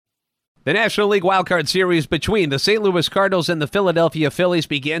The National League Wildcard Series between the St. Louis Cardinals and the Philadelphia Phillies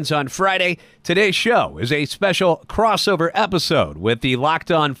begins on Friday. Today's show is a special crossover episode with the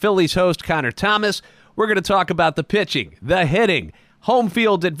Locked On Phillies host Connor Thomas. We're going to talk about the pitching, the hitting, home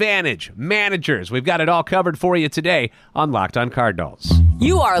field advantage, managers. We've got it all covered for you today on Locked On Cardinals.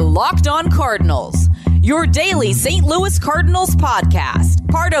 You are Locked On Cardinals, your daily St. Louis Cardinals podcast,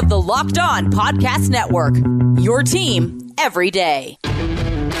 part of the Locked On Podcast Network, your team every day.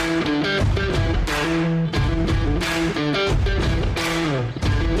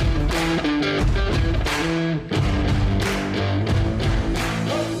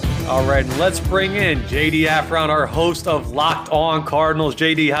 All right, let's bring in JD Afron, our host of Locked On Cardinals.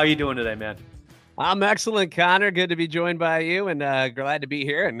 JD, how you doing today, man? I'm excellent, Connor. Good to be joined by you, and glad to be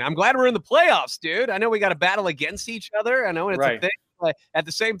here. And I'm glad we're in the playoffs, dude. I know we got to battle against each other. I know it's a thing, but at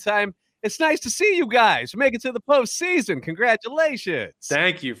the same time, it's nice to see you guys make it to the postseason. Congratulations.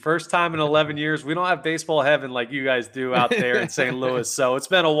 Thank you. First time in 11 years. We don't have baseball heaven like you guys do out there in St. Louis, so it's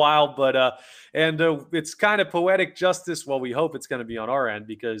been a while, but it's kind of poetic justice. Well, we hope it's going to be on our end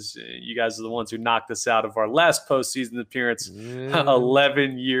because you guys are the ones who knocked us out of our last postseason appearance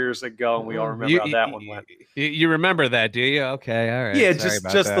 11 years ago, and we all remember how that one went. You remember that, do you? Okay, all right. Yeah,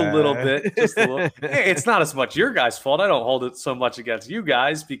 just a little bit. Just a little. Hey, it's not as much your guys' fault. I don't hold it so much against you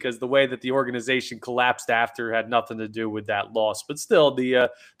guys because the way that the organization collapsed after had nothing to do with that loss. But still, the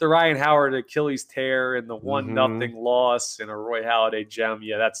Ryan Howard Achilles tear and the 1-0 loss and a Roy Halladay gem,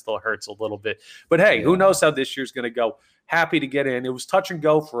 yeah, that still hurts a little bit. But hey, who knows how this year's going to go. Happy to get in. It was touch and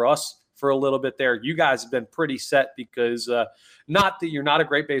go for us for a little bit there. You guys have been pretty set because not that you're not a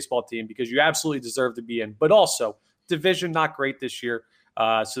great baseball team, because you absolutely deserve to be in, but also division not great this year.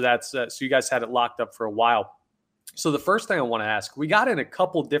 So you guys had it locked up for a while. So the first thing I want to ask, we got in a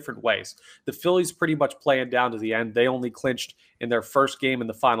couple different ways. The Phillies pretty much playing down to the end. They only clinched in their first game in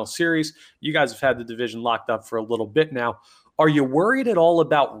the final series. You guys have had the division locked up for a little bit now. Are you worried at all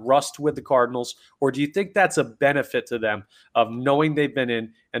about rust with the Cardinals, or do you think that's a benefit to them of knowing they've been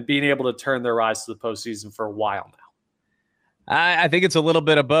in and being able to turn their eyes to the postseason for a while now? I think it's a little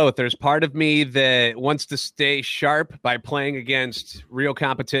bit of both. There's part of me that wants to stay sharp by playing against real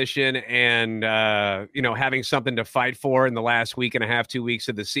competition and, having something to fight for in the last week and a half, 2 weeks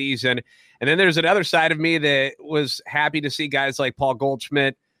of the season. And then there's another side of me that was happy to see guys like Paul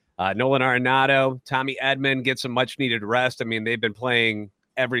Goldschmidt, Nolan Arenado, Tommy Edman get some much needed rest. I mean, they've been playing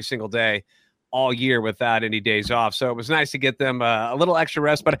every single day all year without any days off. So it was nice to get them a little extra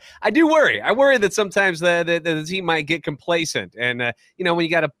rest. But I do worry. I worry that sometimes the team might get complacent. And, when you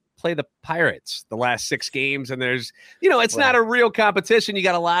got to play the Pirates the last 6 games and there's, it's not a real competition. You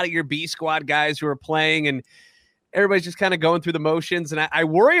got a lot of your B squad guys who are playing and everybody's just kind of going through the motions. And I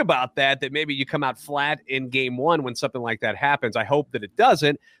worry about that maybe you come out flat in game 1 when something like that happens. I hope that it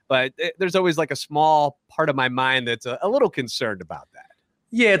doesn't, but there's always like a small part of my mind that's a little concerned about that.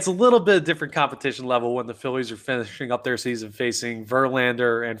 Yeah, it's a little bit of different competition level when the Phillies are finishing up their season facing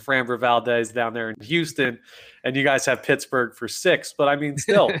Verlander and Framber Valdez down there in Houston, and you guys have Pittsburgh for 6. But, I mean,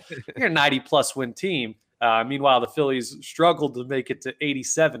 still, you're a 90-plus win team. Meanwhile, the Phillies struggled to make it to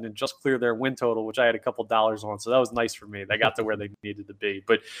 87 and just clear their win total, which I had a couple dollars on. So that was nice for me. They got to where they needed to be.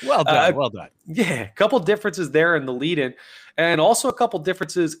 But well done. Yeah, a couple differences there in the lead-in, and also a couple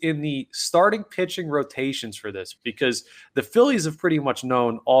differences in the starting pitching rotations for this, because the Phillies have pretty much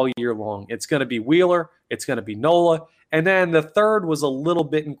known all year long it's going to be Wheeler, it's going to be Nola, and then the third was a little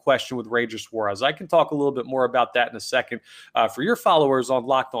bit in question with Ranger Suarez. I can talk a little bit more about that in a second. For your followers on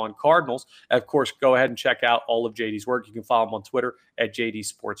Locked On Cardinals, of course, go ahead and check out all of JD's work. You can follow him on Twitter at JD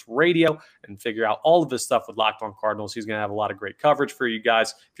Sports Radio and figure out all of his stuff with Locked On Cardinals. He's going to have a lot of great coverage for you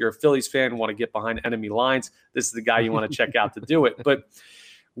guys. If you're a Phillies fan and want to get behind enemy lines, this is the guy you want to check out to do it. But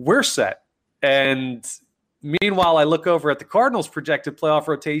we're set. And meanwhile, I look over at the Cardinals' projected playoff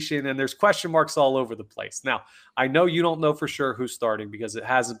rotation, and there's question marks all over the place. Now, I know you don't know for sure who's starting because it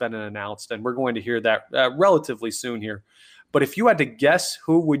hasn't been announced, and we're going to hear that relatively soon here. But if you had to guess,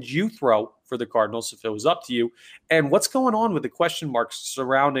 who would you throw for the Cardinals if it was up to you? And what's going on with the question marks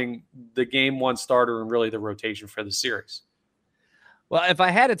surrounding the Game 1 starter and really the rotation for the series? Well, if I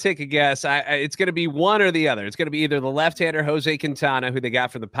had to take a guess, it's going to be one or the other. It's going to be either the left-hander Jose Quintana, who they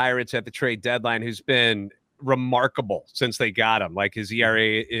got from the Pirates at the trade deadline, who's been remarkable since they got him. Like his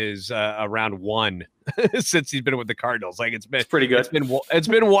ERA is around 1 since he's been with the Cardinals. Like it's pretty good. It's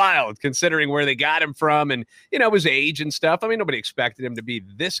been wild considering where they got him from and his age and stuff. I mean, nobody expected him to be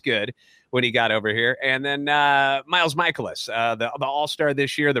this good when he got over here. And then Miles Mikolas, the All-Star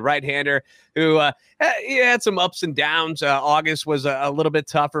this year, the right-hander, who he had some ups and downs. August was a little bit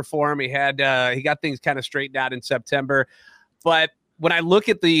tougher for him. He got things kind of straightened out in September, but when I look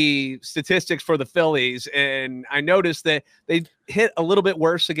at the statistics for the Phillies, and I noticed that they hit a little bit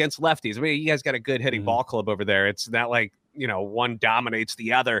worse against lefties. I mean, you guys got a good hitting ball club over there. It's not like, one dominates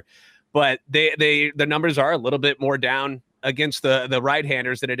the other, but the numbers are a little bit more down against the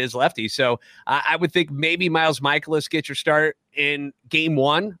right-handers than it is lefties. So I would think maybe Miles Mikolas gets your start in game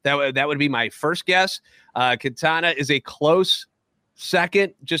one. That would be my first guess. Quintana is a close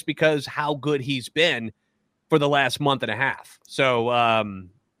second just because how good he's been for the last month and a half. So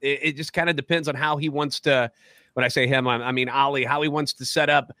it just kind of depends on how he wants to, when I say him, I mean Ollie, how he wants to set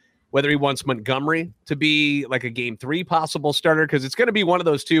up, whether he wants Montgomery to be like a game 3 possible starter, because it's going to be one of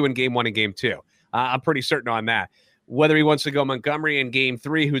those two in game 1 and game 2. I'm pretty certain on that. Whether he wants to go Montgomery in game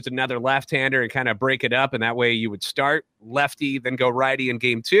 3, who's another left-hander, and kind of break it up, and that way you would start lefty, then go righty in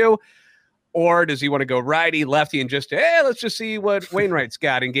game 2. Or does he want to go righty, lefty, and just, let's just see what Wainwright's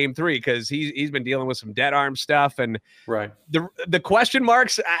got in game 3, because he's been dealing with some dead arm stuff. And right. The question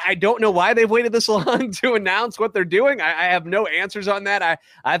marks, I don't know why they've waited this long to announce what they're doing. I have no answers on that.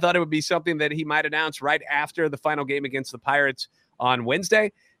 I thought it would be something that he might announce right after the final game against the Pirates on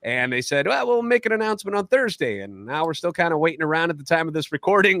Wednesday. And they said, well, we'll make an announcement on Thursday. And now we're still kind of waiting around at the time of this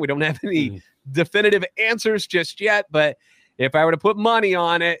recording. We don't have any definitive answers just yet, but if I were to put money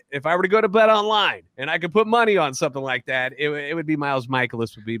on it, if I were to go to Bet Online and I could put money on something like that, it would be Miles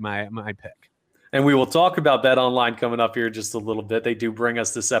Mikolas would be my pick. And we will talk about Bet Online coming up here just a little bit. They do bring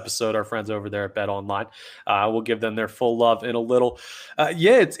us this episode, our friends over there at Bet Online. We'll give them their full love in a little.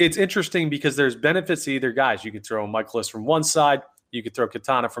 It's interesting because there's benefits to either guys. You could throw Mikolas from one side. You could throw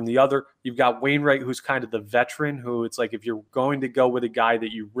Quintana from the other. You've got Wainwright, who's kind of the veteran, who it's like if you're going to go with a guy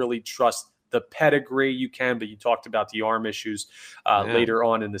that you really trust the pedigree, you can, but you talked about the arm issues later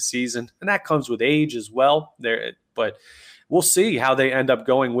on in the season, and that comes with age as well. But we'll see how they end up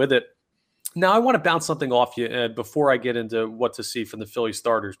going with it. Now, I want to bounce something off you before I get into what to see from the Philly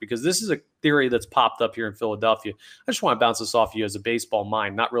starters, because this is a theory that's popped up here in Philadelphia. I just want to bounce this off you as a baseball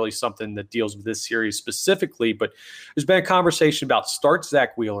mind, not really something that deals with this series specifically, but there's been a conversation about start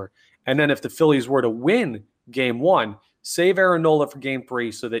Zach Wheeler, and then if the Phillies were to win game 1, save Aaron Nola for game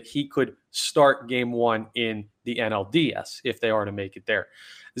 3 so that he could start game 1 in the NLDS if they are to make it there.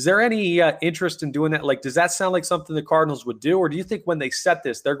 Is there any interest in doing that? Like, does that sound like something the Cardinals would do? Or do you think when they set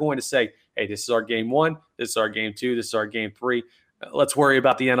this, they're going to say, hey, this is our game 1, this is our game 2, this is our game 3. Let's worry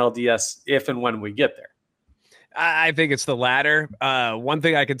about the NLDS if and when we get there. I think it's the latter. One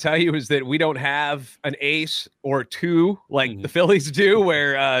thing I can tell you is that we don't have an ace or two like the Phillies do,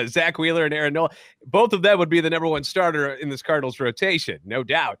 where Zach Wheeler and Aaron Nola, both of them would be the number 1 starter in this Cardinals rotation, no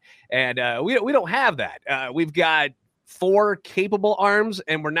doubt. And we don't have that. We've got 4 capable arms,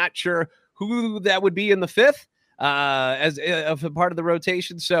 and we're not sure who that would be in the 5th as of a part of the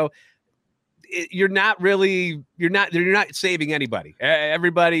rotation. So you're not saving anybody.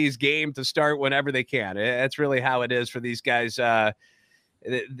 Everybody's game to start whenever they can. That's really how it is for these guys.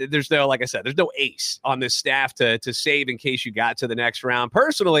 There's no, like I said, there's no ace on this staff to save in case you got to the next round.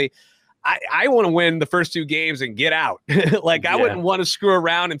 Personally, I want to win the first 2 games and get out. I wouldn't want to screw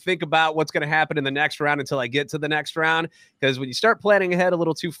around and think about what's going to happen in the next round until I get to the next round. Because when you start planning ahead a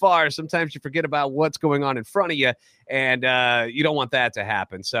little too far, sometimes you forget about what's going on in front of you, and you don't want that to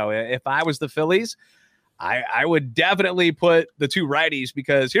happen. So if I was the Phillies, I would definitely put the 2 righties,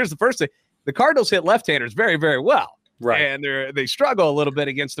 because here's the first thing. The Cardinals hit left-handers very, very well. Right. And they struggle a little bit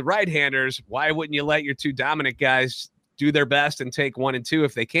against the right-handers. Why wouldn't you let your 2 dominant guys do their best and take 1 and 2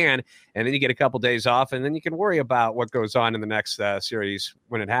 if they can, and then you get a couple days off, and then you can worry about what goes on in the next series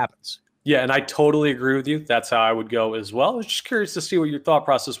when it happens. Yeah, and I totally agree with you. That's how I would go as well. I was just curious to see what your thought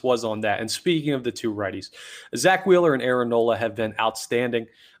process was on that. And speaking of the 2 righties, Zach Wheeler and Aaron Nola have been outstanding.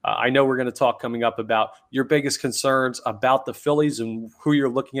 I know we're going to talk coming up about your biggest concerns about the Phillies and who you're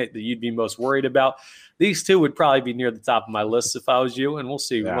looking at that you'd be most worried about. These 2 would probably be near the top of my list if I was you, and we'll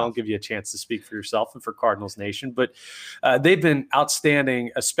see. Yeah. I'll give you a chance to speak for yourself and for Cardinals Nation. But they've been outstanding,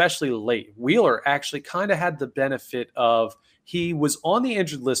 especially late. Wheeler actually kind of had the benefit of he was on the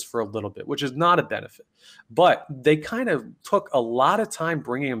injured list for a little bit, which is not a benefit. But they kind of took a lot of time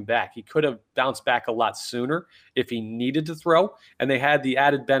bringing him back. He could have bounced back a lot sooner if he needed to throw. And they had the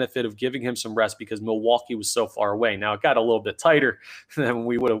added benefit of giving him some rest because Milwaukee was so far away. Now, it got a little bit tighter than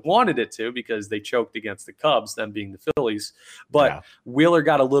we would have wanted it to because they choked against the Cubs, them being the Phillies. But Wheeler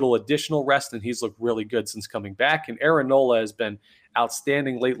got a little additional rest, and he's looked really good since coming back. And Aaron Nola has been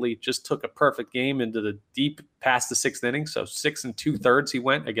outstanding lately. Just took a perfect game into the deep past the 6th inning. So 6 2/3 he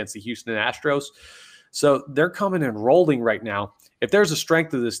went against the Houston Astros. So they're coming and rolling right now. If there's a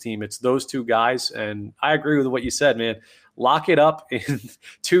strength of this team, it's those 2 guys. And I agree with what you said, man. lock it up in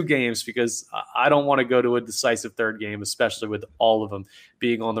 2 games because I don't want to go to a decisive third game, especially with all of them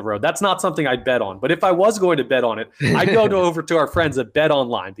being on the road. That's not something I'd bet on. But if I was going to bet on it, I'd go over to our friends at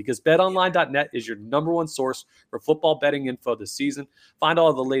BetOnline because betonline.net is your number one source for football betting info this season. Find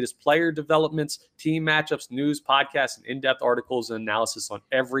all the latest player developments, team matchups, news, podcasts, and in-depth articles and analysis on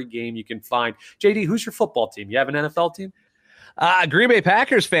every game you can find. JD, who's your football team? You have an NFL team? Green Bay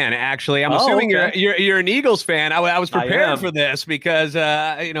Packers fan, actually. I'm assuming okay. you're an Eagles fan. I was prepared for this because,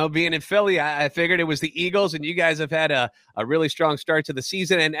 being in Philly, I figured it was the Eagles, and you guys have had a really strong start to the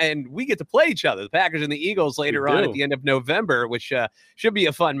season, and we get to play each other, the Packers and the Eagles, later on at the end of November, which should be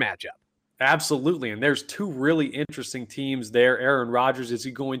a fun matchup. Absolutely. And there's 2 really interesting teams there. Aaron Rodgers, is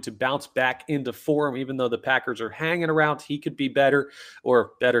he going to bounce back into form? Even though the Packers are hanging around, he could be better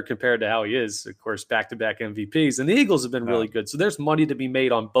or better compared to how he is. Of course, back-to-back MVPs. And the Eagles have been really good. So there's money to be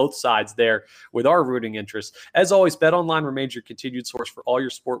made on both sides there with our rooting interest. As always, BetOnline remains your continued source for all your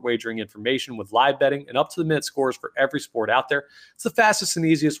sport wagering information with live betting and up-to-the-minute scores for every sport out there. It's the fastest and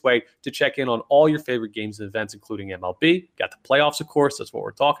easiest way to check in on all your favorite games and events, including MLB. Got the playoffs, of course. That's what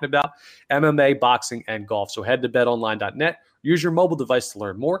we're talking about. MMA, boxing, and golf. So head to betonline.net. Use your mobile device to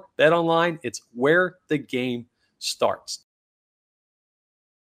learn more. BetOnline, it's where the game starts.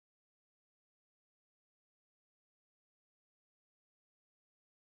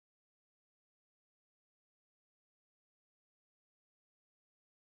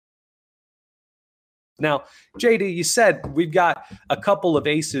 Now, JD, you said we've got a couple of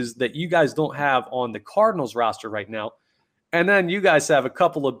aces that you guys don't have on the Cardinals roster right now. And then you guys have a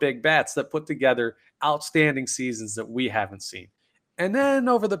couple of big bats that put together outstanding seasons that we haven't seen. And then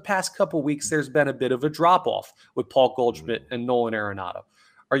over the past couple of weeks, there's been a bit of a drop-off with Paul Goldschmidt and Nolan Arenado.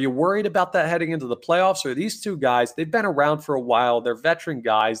 Are you worried about that heading into the playoffs? Or these 2 guys, they've been around for a while. They're veteran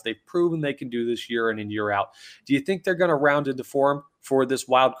guys. They've proven they can do this year in and year out. Do you think they're going to round into form for this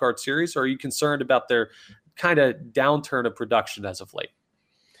wild card series? Or are you concerned about their kind of downturn of production as of late?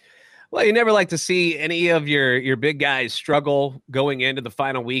 Well, you never like to see any of your big guys struggle going into the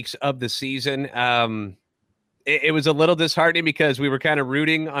final weeks of the season. It was a little disheartening because we were kind of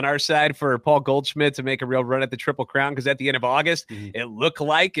rooting on our side for Paul Goldschmidt to make a real run at the Triple Crown because at the end of August, it looked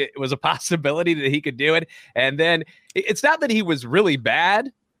like it was a possibility that he could do it. And then it's not that he was really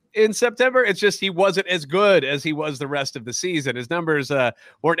bad in September. It's just he wasn't as good as he was the rest of the season. His numbers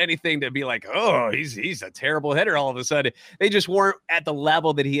weren't anything to be like, oh, he's a terrible hitter all of a sudden. They just weren't at the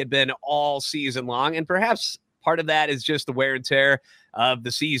level that he had been all season long. And perhaps part of that is just the wear and tear of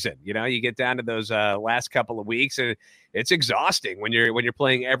the season. You get down to those last couple of weeks and it's exhausting when you're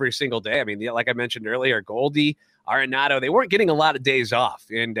playing every single day. I mean, like I mentioned earlier, Goldie, Arenado, they weren't getting a lot of days off.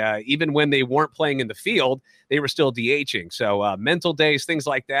 And even when they weren't playing in the field, they were still DHing. So mental days, things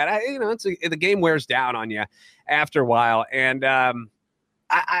like that, the game wears down on you after a while. And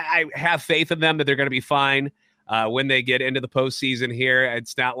I have faith in them that they're going to be fine when they get into the postseason here.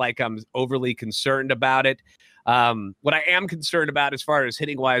 It's not like I'm overly concerned about it. What I am concerned about as far as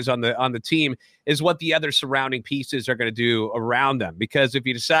hitting wise on the team is what the other surrounding pieces are going to do around them. Because if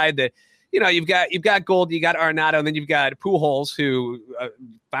you decide that, you've got Gold, you got Arenado, and then you've got Pujols, who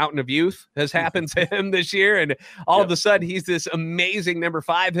fountain of youth has happened to him this year. And all of a sudden he's this amazing number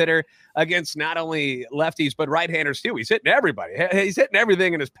 5 hitter against not only lefties, but right-handers too. He's hitting everybody. He's hitting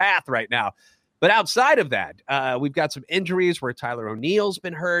everything in his path right now. But outside of that, we've got some injuries where Tyler O'Neill's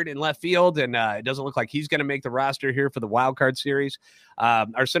been hurt in left field, and it doesn't look like he's going to make the roster here for the wild card series.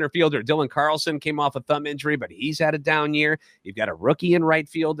 Our center fielder, Dylan Carlson, came off a thumb injury, but he's had a down year. You've got a rookie in right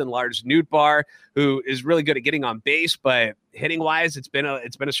field in Lars Nootbaar, who is really good at getting on base, but hitting-wise, it's been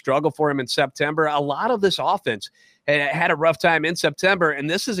a struggle for him in September. A lot of this offense had a rough time in September, and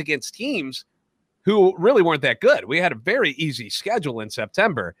this is against teams who really weren't that good. We had a very easy schedule in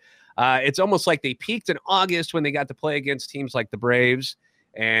September. It's almost like they peaked in August when they got to play against teams like the Braves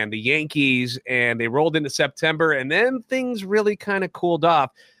and the Yankees, and they rolled into September, and then things really kind of cooled off.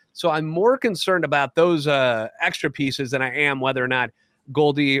 So I'm more concerned about those extra pieces than I am whether or not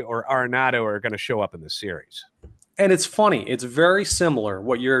Goldie or Arenado are going to show up in this series. And it's funny. It's very similar,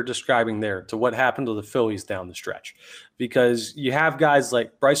 what you're describing there, to what happened to the Phillies down the stretch. Because you have guys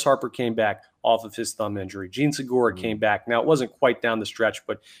like Bryce Harper came back off of his thumb injury. Gene Segura came back. Now, it wasn't quite down the stretch,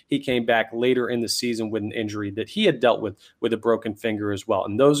 but he came back later in the season with an injury that he had dealt with a broken finger as well.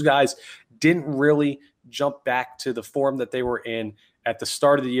 And those guys didn't really jump back to the form that they were in at the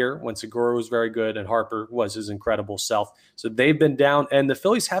start of the year when Segura was very good and Harper was his incredible self. So they've been down, and the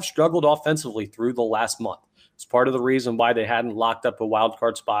Phillies have struggled offensively through the last month. It's part of the reason why they hadn't locked up a wild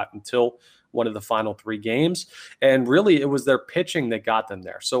card spot until one of the final 3 games. And really, it was their pitching that got them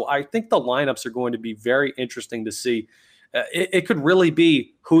there. So I think the lineups are going to be very interesting to see it could really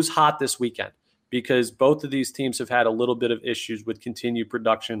be who's hot this weekend, because both of these teams have had a little bit of issues with continued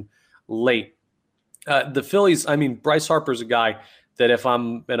production late. The Phillies, I mean, Bryce Harper's a guy that if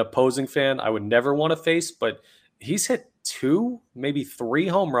I'm an opposing fan, I would never want to face, but he's hit 2, maybe 3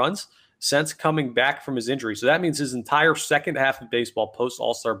 home runs since coming back from his injury. So that means his entire second half of baseball post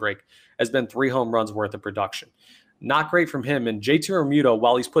All-Star break has been 3 home runs worth of production. Not great from him. And JT Realmuto,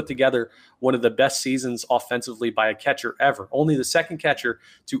 while he's put together one of the best seasons offensively by a catcher ever, only the second catcher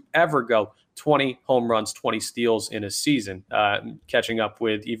to ever go 20 home runs, 20 steals in a season, catching up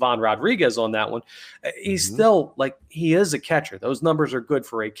with Ivan Rodriguez on that one. He's still he is a catcher. Those numbers are good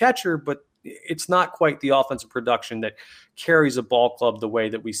for a catcher, but it's not quite the offensive production that carries a ball club the way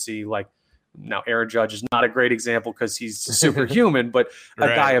that we see. Now, Aaron Judge is not a great example because he's superhuman, but a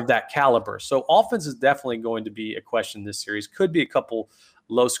guy of that caliber. So offense is definitely going to be a question this series. Could be a couple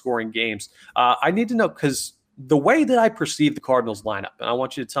low-scoring games. I need to know, because the way that I perceive the Cardinals lineup, and I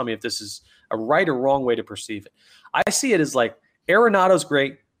want you to tell me if this is a right or wrong way to perceive it. I see it as Arenado's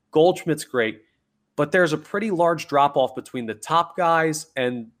great, Goldschmidt's great, but there's a pretty large drop-off between the top guys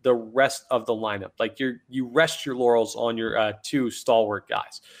and the rest of the lineup. You rest your laurels on your 2 stalwart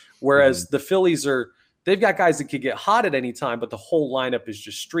guys. Whereas the Phillies they've got guys that could get hot at any time, but the whole lineup is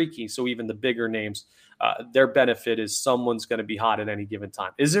just streaky. So even the bigger names, their benefit is someone's going to be hot at any given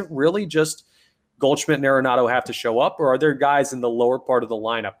time. Is it really just Goldschmidt and Arenado have to show up, or are there guys in the lower part of the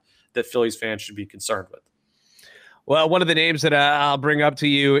lineup that Phillies fans should be concerned with? Well, one of the names that I'll bring up to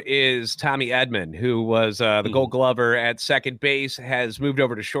you is Tommy Edman, who was the Gold Glover at second base, has moved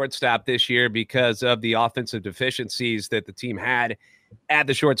over to shortstop this year because of the offensive deficiencies that the team had at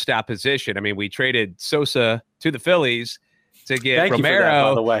the shortstop position. I mean, we traded Sosa to the Phillies to get Thank Romero, you for that,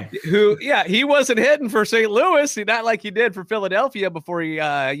 by the way. who, he wasn't hitting for St. Louis, not like he did for Philadelphia before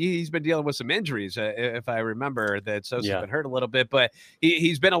he's been dealing with some injuries. If I remember that Sosa's been hurt a little bit, but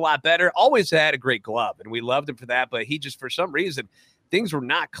he's been a lot better. Always had a great glove, and we loved him for that. But he just, for some reason, things were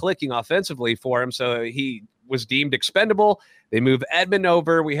not clicking offensively for him, so he was deemed expendable. They moved Edman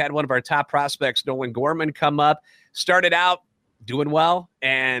over. We had one of our top prospects, Nolan Gorman, come up. Started out doing well,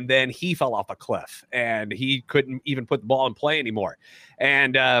 and then he fell off a cliff, and he couldn't even put the ball in play anymore.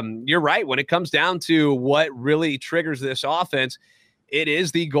 And you're right, when it comes down to what really triggers this offense, it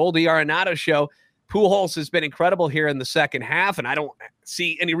is the Goldie Arenado show. Pujols has been incredible here in the second half, and I don't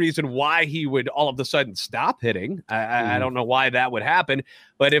see any reason why he would all of a sudden stop hitting. I don't know why that would happen,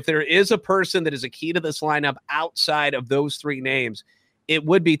 but if there is a person that is a key to this lineup outside of those 3 names, it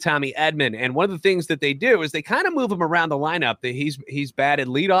would be Tommy Edman. And one of the things that they do is they kind of move him around the lineup. He's batted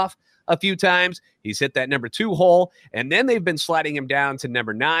leadoff a few times. He's hit that number 2 hole. And then they've been sliding him down to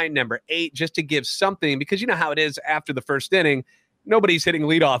number 9, number 8, just to give something, because you know how it is after the first inning, nobody's hitting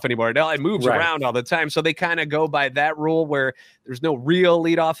leadoff anymore. It moves around all the time. So they kind of go by that rule where there's no real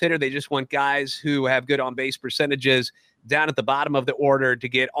leadoff hitter. They just want guys who have good on-base percentages down at the bottom of the order to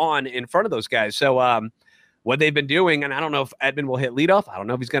get on in front of those guys. So, what they've been doing, and I don't know if Edman will hit leadoff. I don't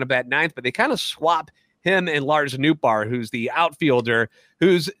know if he's going to bat 9th, but they kind of swap him and Lars Nootbaar, who's the outfielder,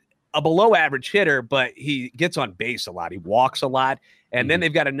 who's a below-average hitter, but he gets on base a lot. He walks a lot. And then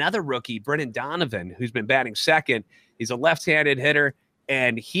they've got another rookie, Brendan Donovan, who's been batting second. He's a left-handed hitter,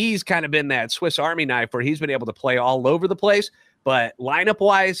 and he's kind of been that Swiss Army knife where he's been able to play all over the place. But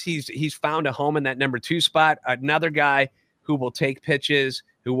lineup-wise, he's found a home in that number 2 spot. Another guy who will take pitches,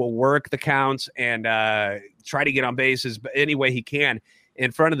 who will work the counts and try to get on bases any way he can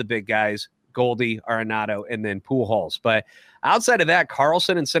in front of the big guys, Goldie, Arenado, and then Pujols. But outside of that,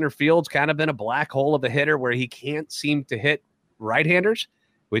 Carlson in center field's kind of been a black hole of a hitter where he can't seem to hit right-handers,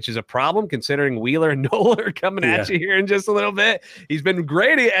 which is a problem considering Wheeler and Nola are coming at you here in just a little bit. He's been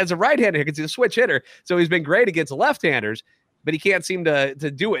great as a right-hander because he's a switch hitter, so he's been great against left-handers, but he can't seem to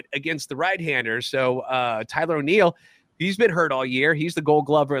do it against the right-handers. So Tyler O'Neill, he's been hurt all year. He's the Gold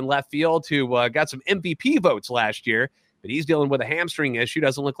Glover in left field who got some MVP votes last year, but he's dealing with a hamstring issue.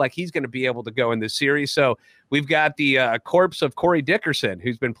 Doesn't look like he's going to be able to go in this series. So we've got the corpse of Corey Dickerson,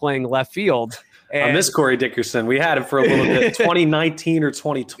 who's been playing left field. And I miss Corey Dickerson. We had him for a little bit, 2019 or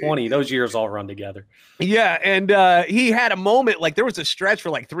 2020. Those years all run together. Yeah, and he had a moment, there was a stretch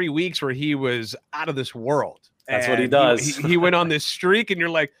for 3 weeks where he was out of this world. That's what he does. He went on this streak, and you're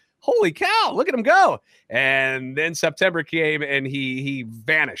like, holy cow, look at him go. And then September came and he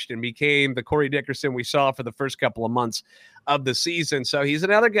vanished and became the Corey Dickerson we saw for the first couple of months of the season. So he's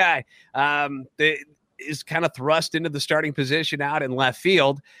another guy that is kind of thrust into the starting position out in left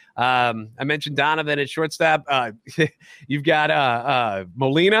field. I mentioned Donovan at shortstop. You've got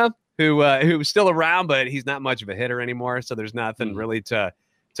Molina, who's still around, but he's not much of a hitter anymore. So there's nothing really to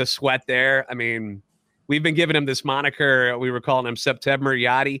sweat there. I mean, we've been giving him this moniker. We were calling him September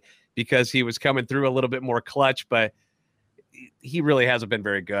Yachty because he was coming through a little bit more clutch, but he really hasn't been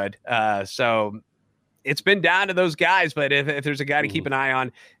very good. So it's been down to those guys, but if there's a guy to keep an eye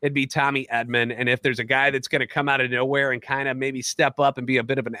on, it'd be Tommy Edman. And if there's a guy that's going to come out of nowhere and kind of maybe step up and be a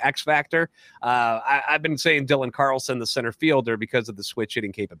bit of an X factor, I've been saying Dylan Carlson, the center fielder, because of the switch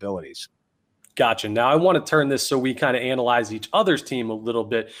hitting capabilities. Gotcha. Now I want to turn this so we kind of analyze each other's team a little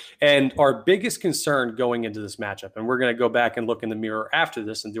bit and our biggest concern going into this matchup. And we're going to go back and look in the mirror after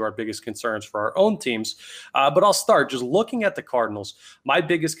this and do our biggest concerns for our own teams. But I'll start just looking at the Cardinals. My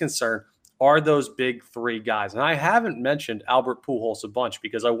biggest concern are those big three guys. And I haven't mentioned Albert Pujols a bunch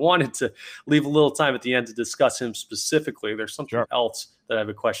because I wanted to leave a little time at the end to discuss him specifically. There's something else that I have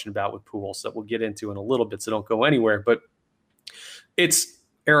a question about with Pujols that we'll get into in a little bit, so don't go anywhere. But it's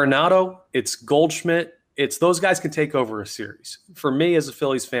Arenado, it's Goldschmidt, it's those guys can take over a series. For me as a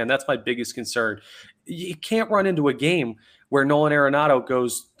Phillies fan, that's my biggest concern. You can't run into a game where Nolan Arenado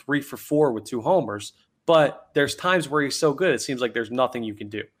goes 3 for 4 with 2 homers, but there's times where he's so good it seems like there's nothing you can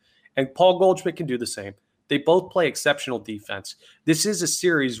do. And Paul Goldschmidt can do the same. They both play exceptional defense. This is a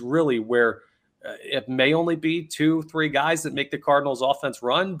series really where it may only be 2-3 guys that make the Cardinals offense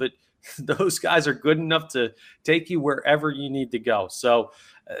run, but those guys are good enough to take you wherever you need to go. So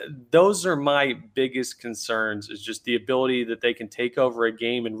those are my biggest concerns, is just the ability that they can take over a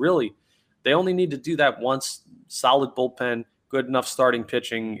game. And really, they only need to do that once. Solid bullpen, good enough starting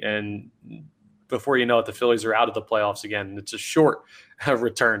pitching, and before you know it, the Phillies are out of the playoffs again. It's a short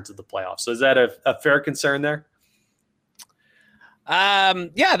return to the playoffs. So is that a fair concern there?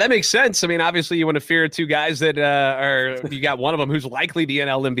 Yeah, that makes sense. I mean, obviously you want to fear 2 guys that you got one of them who's likely the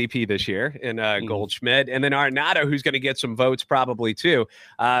NL MVP this year in Goldschmidt, and then Arenado, who's going to get some votes probably too.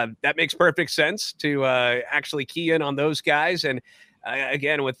 That makes perfect sense to actually key in on those guys. And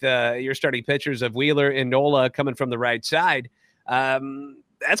again, with your starting pitchers of Wheeler and Nola coming from the right side,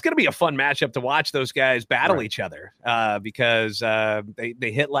 that's going to be a fun matchup to watch those guys battle each other because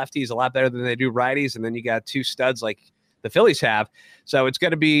they hit lefties a lot better than they do righties. And then you got 2 studs like the Phillies have. So it's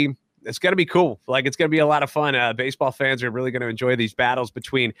going to be cool. Like, it's going to be a lot of fun. Baseball fans are really going to enjoy these battles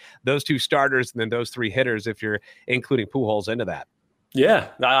between those 2 starters and then those 3 hitters, if you're including Pujols into that. Yeah,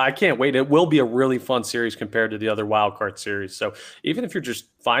 I can't wait. It will be a really fun series compared to the other wild card series. So even if you're just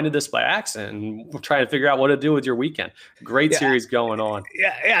finding this by accident and trying to figure out what to do with your weekend, great series going on.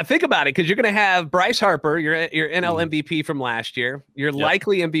 Yeah. Think about it, because you're going to have Bryce Harper, your NL MVP from last year, your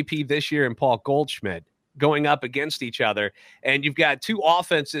likely MVP this year, and Paul Goldschmidt going up against each other. And you've got 2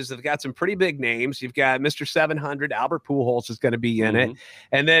 offenses that have got some pretty big names. You've got Mr. 700, Albert Pujols is going to be in it.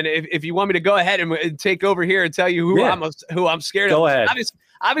 And then if you want me to go ahead and take over here and tell you who I'm scared of. Go ahead.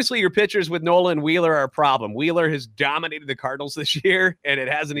 Obviously, your pitchers with Nola and Wheeler are a problem. Wheeler has dominated the Cardinals this year, and it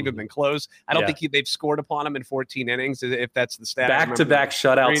hasn't even been close. I don't think they've scored upon him in 14 innings, if that's the stat. Back-to-back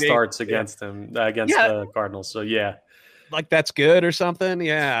shutout starts against him, against the Cardinals. So, like that's good or something.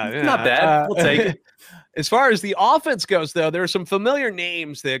 Yeah. Not bad. We'll take it. As far as the offense goes, though, there are some familiar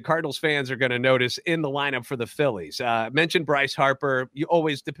names that Cardinals fans are going to notice in the lineup for the Phillies. Mentioned Bryce Harper. You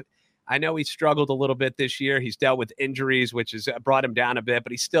always I know he struggled a little bit this year. He's dealt with injuries, which has brought him down a bit,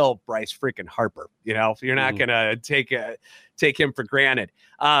 but he's still Bryce freaking Harper. You know, you're not going to take him for granted.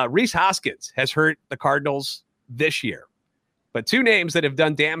 Rhys Hoskins has hurt the Cardinals this year. But 2 names that have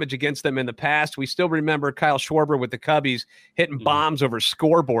done damage against them in the past. We still remember Kyle Schwarber with the Cubbies hitting bombs over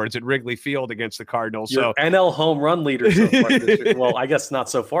scoreboards at Wrigley Field against the Cardinals. Your NL home run leader so far this year. Well, I guess not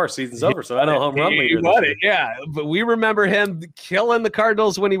so far. Season's over, so NL home run leader. Yeah, but we remember him killing the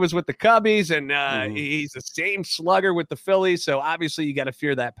Cardinals when he was with the Cubbies, and he's the same slugger with the Phillies. So obviously you got to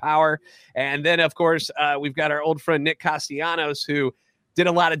fear that power. And then, of course, we've got our old friend Nick Castellanos, who did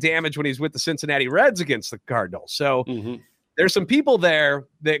a lot of damage when he's with the Cincinnati Reds against the Cardinals. So there's some people there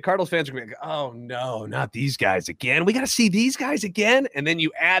that Cardinals fans are going to go, oh, no, not these guys again. We got to see these guys again. And then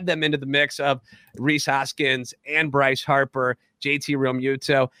you add them into the mix of Rhys Hoskins and Bryce Harper, JT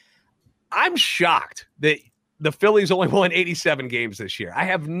Realmuto. I'm shocked that the Phillies only won 87 games this year. I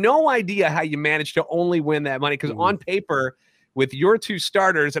have no idea how you managed to only win that money, because on paper, with your 2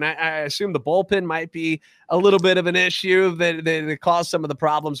 starters, and I assume the bullpen might be a little bit of an issue that caused some of the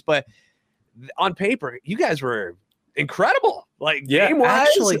problems, but on paper, you guys were incredible. Like, game-wise.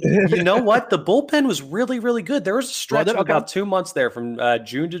 Actually, you know what? The bullpen was really, really good. There was a stretch of about 2 months there from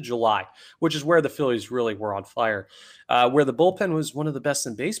June to July, which is where the Phillies really were on fire, where the bullpen was one of the best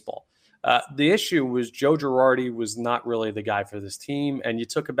in baseball. The issue was Joe Girardi was not really the guy for this team, and you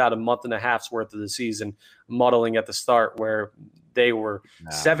took about a month and a half's worth of the season muddling at the start, where they were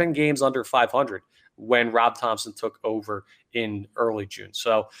 7 games under 500. when Rob Thompson took over in early June.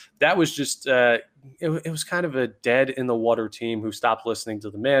 So that was just it was kind of a dead in the water team who stopped listening to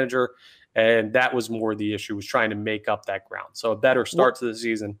the manager. And that was more the issue, was trying to make up that ground. So a better start to the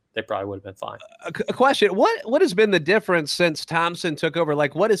season, they probably would have been fine. A question: What has been the difference since Thompson took over?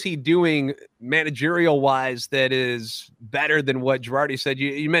 Like, what is he doing managerial wise that is better than what Girardi said?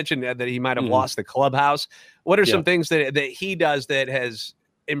 You mentioned that he might have lost the clubhouse. What are some things that he does that has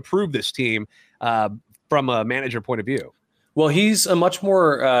improved this team from a manager point of view? Well, he's a much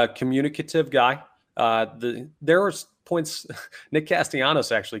more communicative guy. There was points. Nick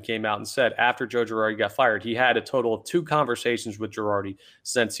Castellanos actually came out and said after Joe Girardi got fired, he had a total of 2 conversations with Girardi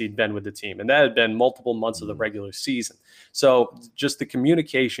since he'd been with the team. And that had been multiple months of the regular season. So just the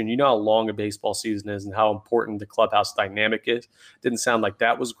communication, you know how long a baseball season is and how important the clubhouse dynamic is. Didn't sound like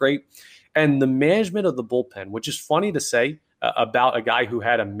that was great. And the management of the bullpen, which is funny to say about a guy who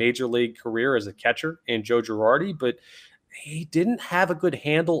had a major league career as a catcher in Joe Girardi, but he didn't have a good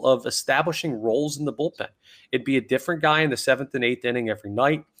handle of establishing roles in the bullpen. It'd be a different guy in the 7th and 8th inning every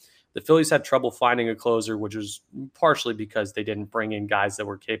night. The Phillies had trouble finding a closer, which was partially because they didn't bring in guys that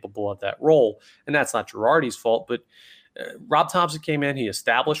were capable of that role. And that's not Girardi's fault, but Rob Thompson came in, he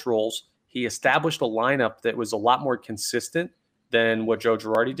established roles. He established a lineup that was a lot more consistent than what Joe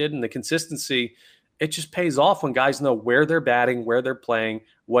Girardi did. And the consistency, it just pays off when guys know where they're batting, where they're playing,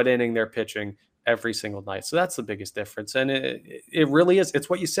 what inning they're pitching every single night. So that's the biggest difference. And it really is.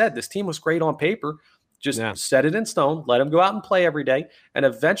 It's what you said. This team was great on paper. Just set it in stone, let them go out and play every day. And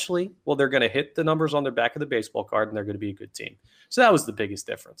eventually, well, they're going to hit the numbers on their back of the baseball card and they're going to be a good team. So that was the biggest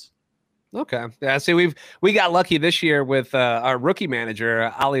difference. Okay. Yeah. See, we got lucky this year with our rookie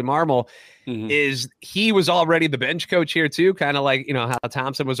manager, Ali Marmol. Is he was already the bench coach here too, kind of like, how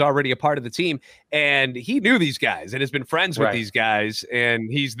Thompson was already a part of the team, and he knew these guys and has been friends with these guys,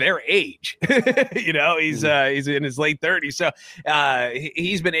 and he's their age. He's in his late 30s, so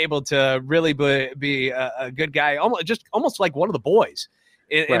he's been able to really be a good guy, almost like one of the boys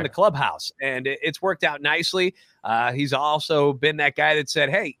in the clubhouse, and it's worked out nicely. He's also been that guy that said,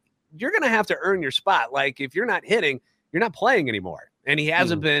 hey, you're going to have to earn your spot. Like, if you're not hitting, you're not playing anymore. And he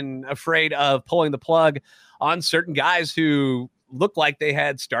hasn't been afraid of pulling the plug on certain guys who looked like they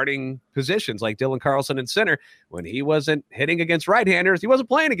had starting positions, like Dylan Carlson in center. When he wasn't hitting against right-handers, he wasn't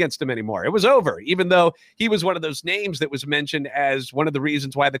playing against them anymore. It was over, even though he was one of those names that was mentioned as one of the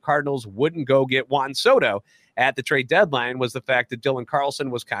reasons why the Cardinals wouldn't go get Juan Soto at the trade deadline, was the fact that Dylan Carlson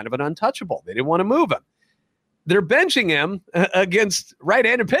was kind of an untouchable. They didn't want to move him. They're benching him against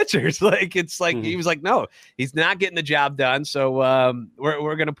right-handed pitchers. He was like, no, he's not getting the job done. So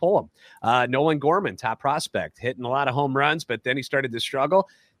we're going to pull him. Nolan Gorman, top prospect, hitting a lot of home runs, but then he started to struggle.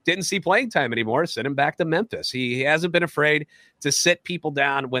 Didn't see playing time anymore. Sent him back to Memphis. He hasn't been afraid to sit people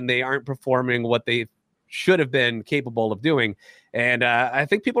down when they aren't performing what they should have been capable of doing. And I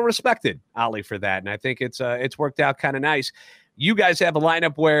think people respected Ali for that. And I think it's worked out kind of nice. You guys have a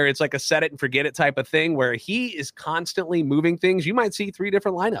lineup where it's like a set it and forget it type of thing, where he is constantly moving things. You might see 3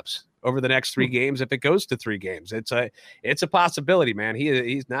 different lineups over the next 3 games if it goes to 3 games. It's a possibility, man.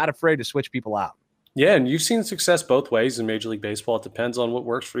 He's not afraid to switch people out. Yeah, and you've seen success both ways in Major League Baseball. It depends on what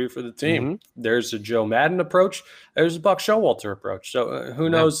works for you for the team. There's a Joe Madden approach. There's a Buck Showalter approach. So who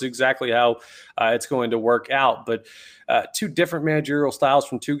knows exactly how it's going to work out. But 2 different managerial styles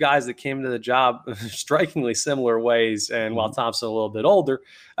from 2 guys that came into the job strikingly similar ways. And while Thompson a little bit older,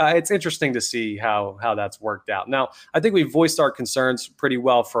 it's interesting to see how that's worked out. Now, I think we've voiced our concerns pretty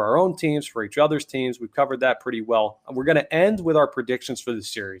well for our own teams, for each other's teams. We've covered that pretty well. We're going to end with our predictions for the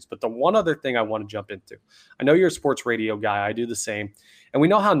series. But the one other thing I want to jump into, I know you're a sports radio guy. I do the same. And we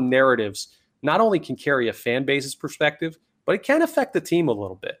know how narratives not only can carry a fan base's perspective, but it can affect the team a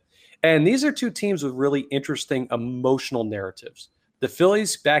little bit. And these are 2 teams with really interesting emotional narratives. The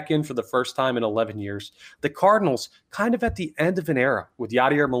Phillies back in for the first time in 11 years. The Cardinals kind of at the end of an era with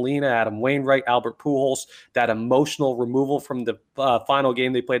Yadier Molina, Adam Wainwright, Albert Pujols, that emotional removal from the final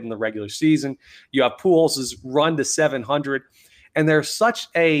game they played in the regular season. You have Pujols' run to 700. And there's such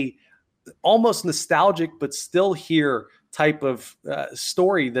a almost nostalgic but still here type of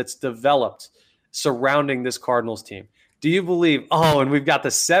story that's developed surrounding this Cardinals team. Do you believe? Oh, and we've got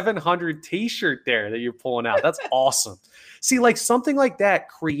the 700 t-shirt there that you're pulling out. That's awesome. See, like something like that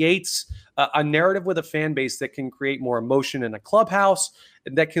creates a narrative with a fan base that can create more emotion in a clubhouse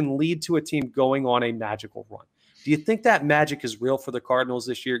and that can lead to a team going on a magical run. Do you think that magic is real for the Cardinals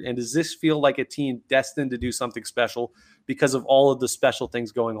this year? And does this feel like a team destined to do something special because of all of the special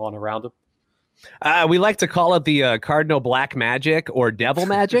things going on around them? We like to call it the Cardinal Black Magic or Devil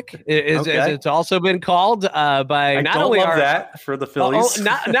Magic. It's also been called by I not don't only love our that for the Phillies.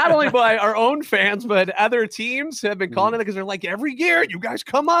 not only by our own fans, but other teams have been calling it because they're like, every year you guys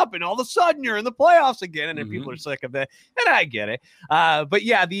come up and all of a sudden you're in the playoffs again, and then people are sick of it. And I get it. But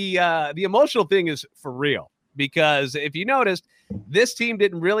yeah, the emotional thing is for real, because if you noticed, this team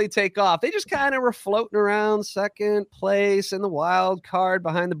didn't really take off. They just kind of were floating around second place in the wild card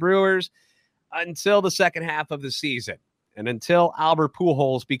behind the Brewers until the second half of the season, and until Albert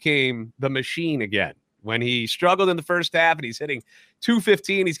Pujols became the machine again. When he struggled in the first half and he's hitting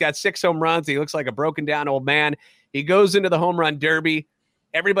 .215, he's got 6 home runs. He looks like a broken down old man. He goes into the home run derby.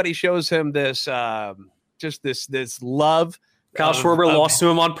 Everybody shows him this this love. Kyle Schwarber lost to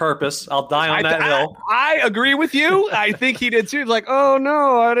him on purpose. I'll die on that hill. I agree with you. I think he did too. He's like, oh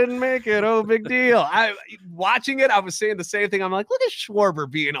no, I didn't make it. Oh, big deal. Watching it, I was saying the same thing. I'm like, look at Schwarber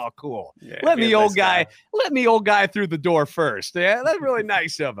being all cool. Yeah, let the old guy through the door first. Yeah, that's really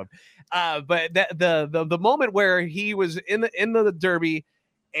nice of him. But the moment where he was in the derby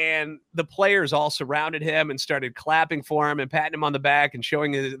and the players all surrounded him and started clapping for him and patting him on the back and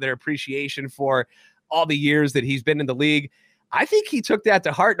showing their appreciation for all the years that he's been in the league, I think he took that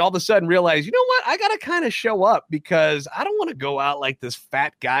to heart and all of a sudden realized, you know what? I got to kind of show up, because I don't want to go out like this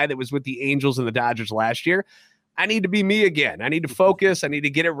fat guy that was with the Angels and the Dodgers last year. I need to be me again. I need to focus. I need to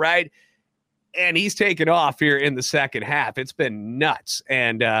get it right. And he's taken off here in the second half. It's been nuts.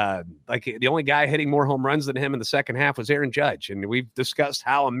 And like the only guy hitting more home runs than him in the second half was Aaron Judge. And we've discussed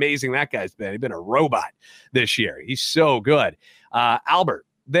how amazing that guy's been. He's been a robot this year. He's so good. Albert,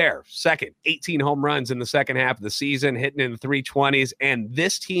 there, second, 18 home runs in the second half of the season, hitting in the 320s. And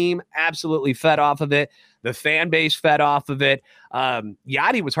this team absolutely fed off of it. The fan base fed off of it.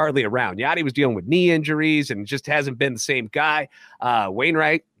 Yachty was hardly around. Yachty was dealing with knee injuries and just hasn't been the same guy.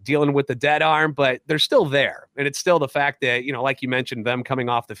 Wainwright dealing with the dead arm, but they're still there. And it's still the fact that, like you mentioned, them coming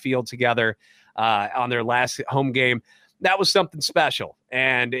off the field together on their last home game, that was something special.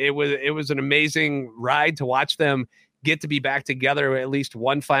 And it was an amazing ride to watch them get to be back together at least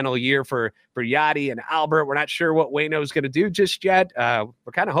one final year for Yachty and Albert. We're not sure what Waino is going to do just yet.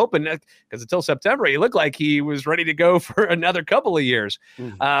 We're kind of hoping, because until September, he looked like he was ready to go for another couple of years.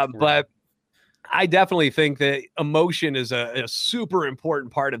 But I definitely think that emotion is a super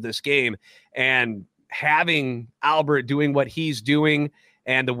important part of this game, and having Albert doing what he's doing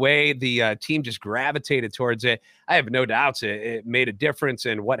and the way the team just gravitated towards it, I have no doubts it made a difference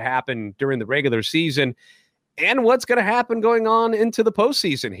in what happened during the regular season and what's going to happen going on into the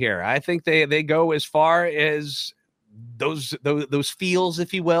postseason here. I think they go as far as those feels,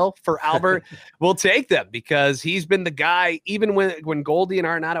 if you will, for Albert will take them, because he's been the guy, even when Goldie and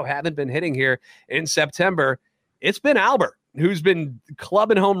Arenado haven't been hitting here in September, it's been Albert who's been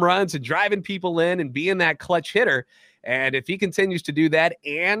clubbing home runs and driving people in and being that clutch hitter. And if he continues to do that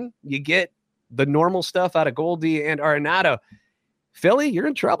and you get the normal stuff out of Goldie and Arenado, Philly, you're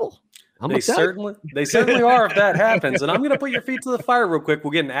in trouble. They certainly are if that happens. And I'm going to put your feet to the fire real quick. We'll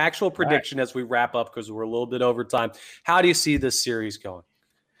get an actual prediction as we wrap up, because we're a little bit over time. How do you see this series going?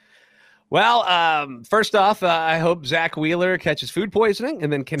 Well, first off, I hope Zach Wheeler catches food poisoning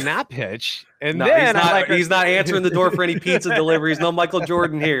and then cannot pitch. And no, then he's not answering the door for any pizza deliveries. No Michael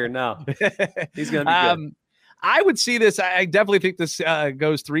Jordan here. No, he's going to be good. I would see this. I definitely think this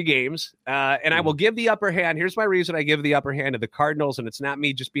goes 3 games, and I will give the upper hand. Here's my reason I give the upper hand to the Cardinals, and it's not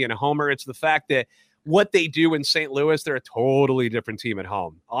me just being a homer. It's the fact that what they do in St. Louis, they're a totally different team at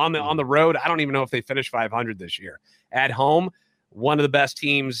home. On the road, I don't even know if they finished 500 this year. At home, one of the best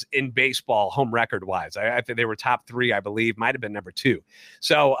teams in baseball, home record-wise. I think they were top 3, I believe. Might have been number 2.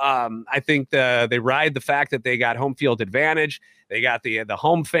 So I think they ride the fact that they got home field advantage. They got the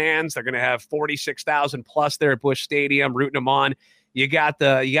home fans. They're going to have 46,000 plus there at Busch Stadium rooting them on. You got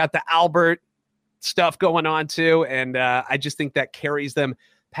the Albert stuff going on too, and I just think that carries them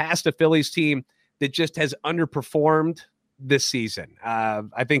past a Phillies team that just has underperformed this season.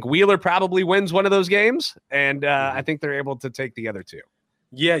 I think Wheeler probably wins one of those games, and I think they're able to take the other 2.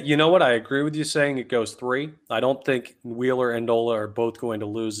 Yeah, you know what? I agree with you saying it goes 3. I don't think Wheeler and Nola are both going to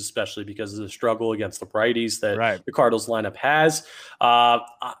lose, especially because of the struggle against the righties that the Cardinals lineup has.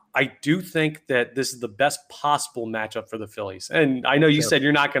 I do think that this is the best possible matchup for the Phillies. And I know you said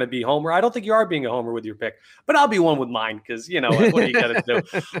you're not going to be a homer. I don't think you are being a homer with your pick, but I'll be one with mine, because, what are you going to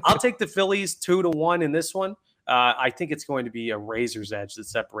do? I'll take the Phillies 2-1 in this one. I think it's going to be a razor's edge that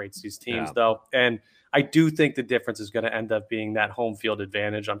separates these teams, though. And I do think the difference is going to end up being that home field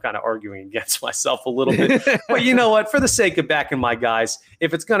advantage. I'm kind of arguing against myself a little bit. But you know what? For the sake of backing my guys,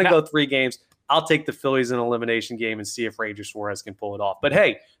 if it's going to go 3 games, I'll take the Phillies in an elimination game and see if Ranger Suarez can pull it off. But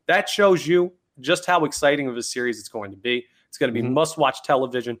hey, that shows you just how exciting of a series it's going to be. It's going to be must-watch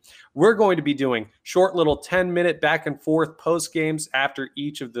television. We're going to be doing short little 10-minute back and forth post games after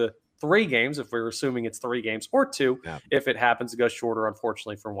each of the 3 games, if we're assuming it's 3 games, or 2, if it happens to go shorter,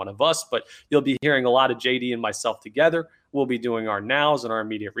 unfortunately, for one of us. But you'll be hearing a lot of JD and myself together. We'll be doing our nows and our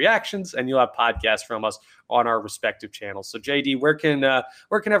immediate reactions, and you'll have podcasts from us on our respective channels. So, JD, where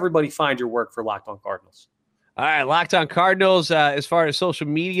can everybody find your work for Locked On Cardinals? All right, Locked On Cardinals. As far as social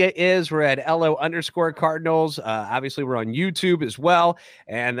media is, we're at LO_Cardinals. Obviously, we're on YouTube as well.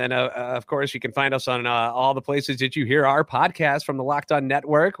 And then, of course, you can find us on all the places that you hear our podcast from the Locked On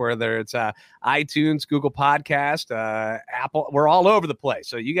Network, whether it's iTunes, Google Podcast, Apple. We're all over the place.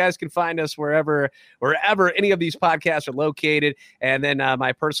 So you guys can find us wherever any of these podcasts are located. And then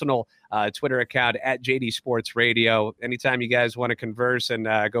my personal Twitter account at JD Sports Radio. Anytime you guys want to converse and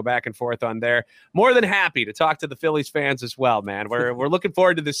go back and forth on there, more than happy to talk to the Phillies fans as well, man. We're looking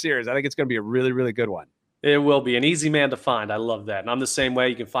forward to this series. I think it's going to be a really, really good one. It will be an easy man to find. I love that. And I'm the same way.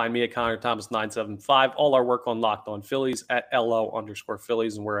 You can find me at Connor Thomas 975. All our work on Locked On Phillies at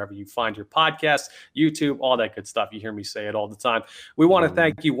LO_Phillies and wherever you find your podcast, YouTube, all that good stuff. You hear me say it all the time. We want to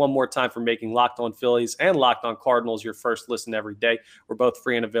thank you one more time for making Locked On Phillies and Locked On Cardinals your first listen every day. We're both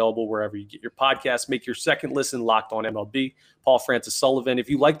free and available wherever you get your podcasts. Make your second listen Locked On MLB. Paul Francis Sullivan.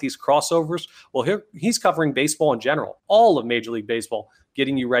 If you like these crossovers, well, he's covering baseball in general, all of Major League Baseball,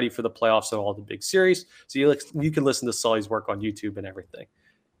 getting you ready for the playoffs and all the big series. So you can listen to Sully's work on YouTube and everything.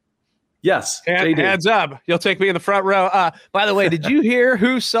 Yes. Hands up. You'll take me in the front row. By the way, did you hear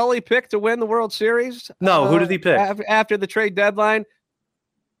who Sully picked to win the World Series? No, who did he pick? After the trade deadline?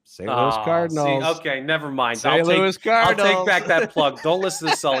 St. Louis Cardinals. See, okay, never mind. St. Louis Cardinals. I'll take back that plug. Don't listen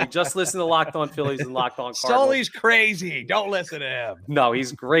to Sully. Just listen to Locked On Phillies and Locked On Cardinals. Sully's crazy. Don't listen to him. No,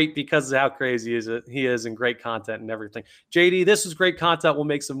 he's great because of how crazy he is and great content and everything. JD, this was great content. We'll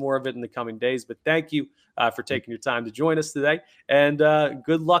make some more of it in the coming days. But thank you for taking your time to join us today. And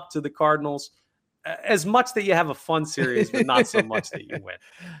good luck to the Cardinals. As much that you have a fun series, but not so much that you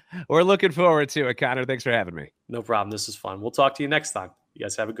win. We're looking forward to it, Connor. Thanks for having me. No problem. This is fun. We'll talk to you next time. You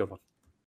guys have a good one.